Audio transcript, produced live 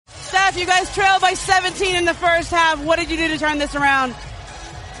Steph, you guys trailed by 17 in the first half. What did you do to turn this around?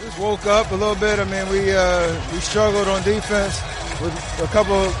 Just woke up a little bit. I mean, we struggled on defense with a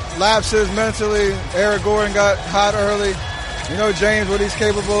couple lapses mentally. Eric Gordon got hot early. You know James, what he's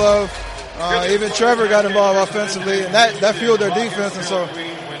capable of. Even Trevor got involved offensively, and that fueled their defense. And so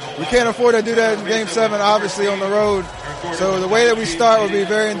we can't afford to do that in Game 7, obviously, on the road. So the way that we start will be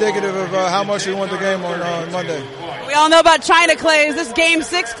very indicative of how much we want the game on Monday. We all know about China Klay. Is this Game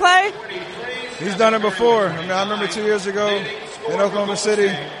 6 Klay? He's done it before. I mean, I remember 2 years ago in Oklahoma City.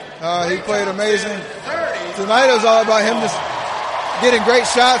 He played amazing. Tonight it was all about him just getting great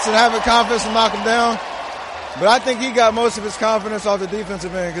shots and having confidence to knock them down. But I think he got most of his confidence off the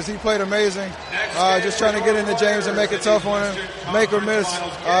defensive end because he played amazing. Just trying to get into James and make it tough on him, make or miss.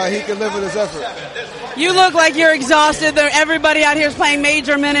 He can live with his effort. You look like you're exhausted. Everybody out here is playing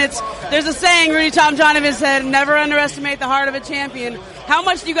major minutes. There's a saying Rudy Tomjanovich said, never underestimate the heart of a champion. How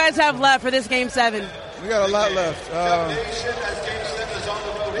much do you guys have left for this Game 7? We got a lot left.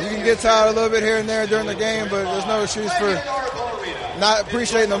 You can get tired a little bit here and there during the game, but there's no excuse for not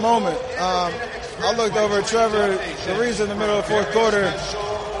appreciating the moment. I looked over at Trevor, the reason in the middle of the fourth quarter,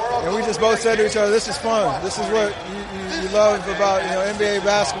 and we just both said to each other, this is fun. This is what you love about NBA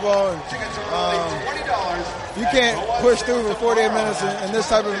basketball. And, if you can't push through for 48 minutes in this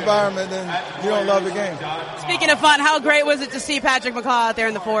type of environment, then you don't love the game. Speaking of fun, how great was it to see Patrick McCaw out there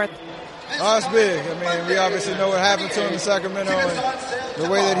in the fourth? Oh, it's big. I mean, we obviously know what happened to him in Sacramento and the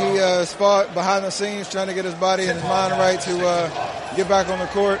way that he fought behind the scenes, trying to get his body and his mind right to get back on the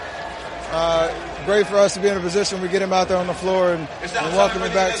court. Great for us to be in a position where we get him out there on the floor and welcome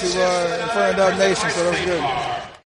him back to in front of Dub Nation, so that was good.